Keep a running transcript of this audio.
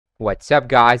What's up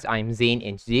guys, I'm Zain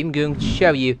and today I'm going to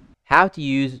show you how to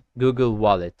use Google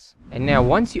Wallet. And now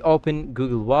once you open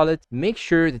Google Wallet, make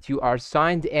sure that you are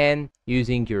signed in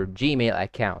using your Gmail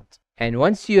account. And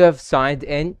once you have signed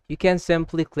in, you can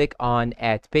simply click on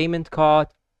Add Payment Card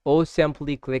or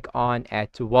simply click on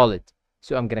Add to Wallet.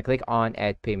 So I'm going to click on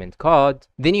Add Payment Card.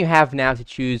 Then you have now to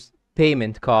choose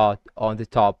Payment Card on the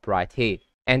top right here.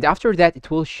 And after that, it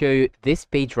will show you this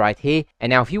page right here. And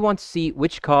now if you want to see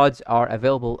which cards are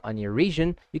available on your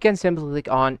region, you can simply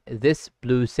click on this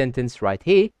blue sentence right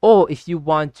here. Or if you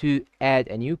want to add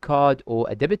a new card or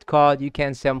a debit card, you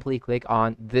can simply click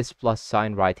on this plus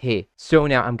sign right here. So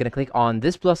now I'm going to click on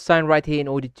this plus sign right here in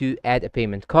order to add a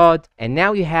payment card. And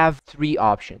now you have three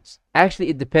options. Actually,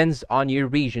 it depends on your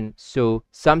region. So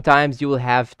sometimes you will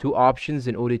have two options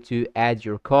in order to add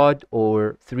your card,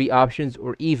 or three options,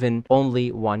 or even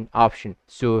only one option.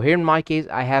 So here in my case,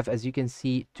 I have, as you can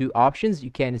see, two options.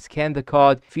 You can scan the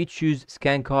card. If you choose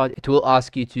scan card, it will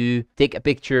ask you to take a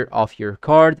picture of your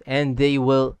card and they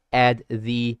will add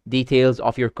the details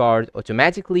of your card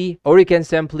automatically. Or you can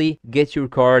simply get your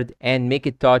card and make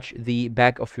it touch the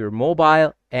back of your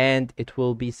mobile and it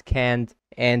will be scanned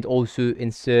and also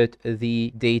insert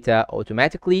the data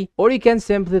automatically. Or you can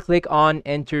simply click on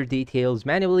enter details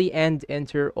manually and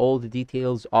enter all the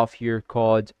details of your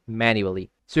card manually.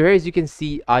 So here, as you can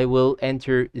see, I will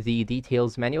enter the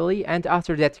details manually, and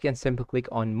after that you can simply click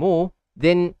on more,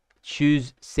 then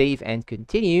choose save and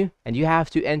continue, and you have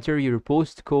to enter your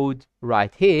postcode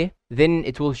right here. Then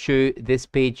it will show this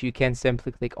page. You can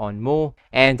simply click on more,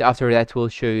 and after that will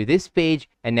show you this page.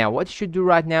 And now what you should do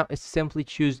right now is simply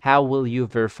choose how will you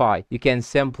verify. You can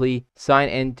simply sign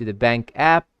in to the bank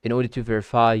app in order to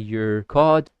verify your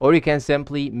card, or you can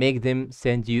simply make them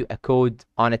send you a code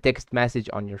on a text message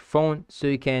on your phone. So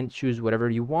you can choose whatever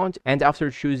you want, and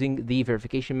after choosing the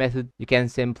verification method, you can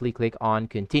simply click on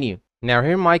continue. Now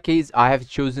here in my case, I have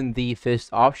chosen the first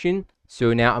option.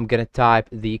 So now I'm gonna type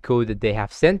the code that they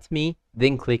have sent me,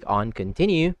 then click on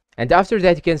continue. And after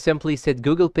that, you can simply set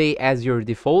Google Pay as your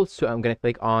default. So I'm gonna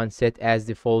click on set as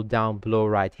default down below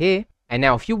right here. And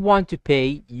now if you want to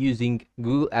pay using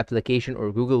Google application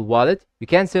or Google Wallet, you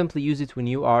can simply use it when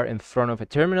you are in front of a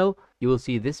terminal. You will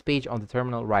see this page on the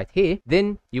terminal right here.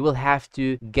 Then you will have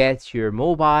to get your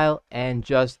mobile and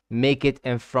just make it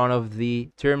in front of the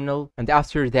terminal. And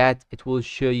after that, it will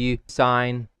show you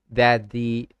sign that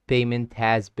the payment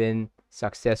has been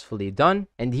successfully done.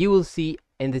 And you will see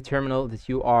in the terminal that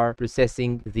you are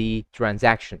processing the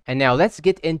transaction. And now let's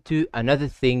get into another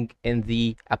thing in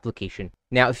the application.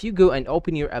 Now, if you go and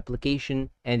open your application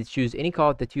and choose any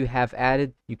card that you have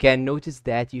added, you can notice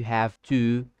that you have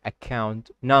two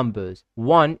account numbers.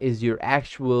 One is your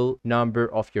actual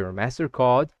number of your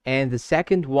MasterCard, and the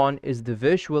second one is the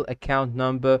virtual account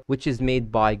number, which is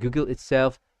made by Google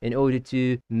itself in order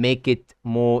to make it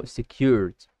more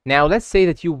secured. Now, let's say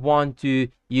that you want to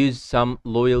use some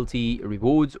loyalty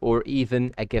rewards or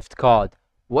even a gift card.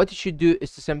 What you should do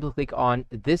is to simply click on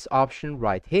this option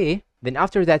right here. Then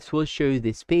after that, it will show you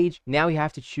this page. Now you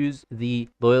have to choose the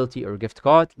loyalty or gift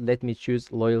card. Let me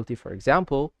choose loyalty, for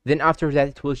example. Then after that,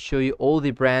 it will show you all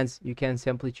the brands. You can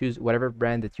simply choose whatever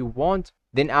brand that you want.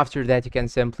 Then after that, you can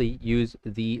simply use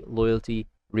the loyalty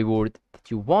reward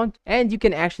that you want, and you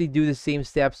can actually do the same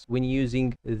steps when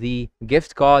using the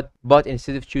gift card, but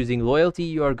instead of choosing loyalty,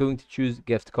 you are going to choose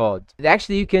gift card. And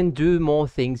actually, you can do more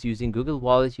things using Google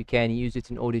Wallet. You can use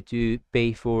it in order to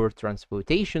pay for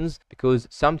transportations, because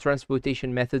some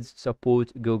transportation methods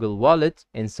support Google Wallet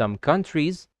in some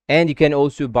countries. And you can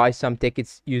also buy some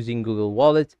tickets using Google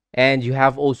Wallet, and you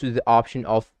have also the option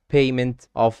of payment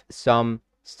of some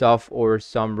stuff or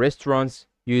some restaurants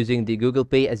using the Google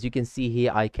Pay. As you can see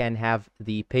here, I can have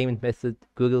the payment method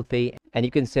Google Pay, and you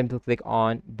can simply click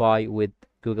on buy with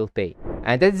Google Pay.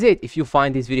 And that's it. If you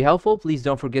find this video helpful, please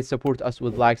don't forget to support us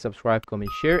with like, subscribe,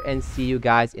 comment, share, and see you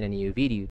guys in a new video.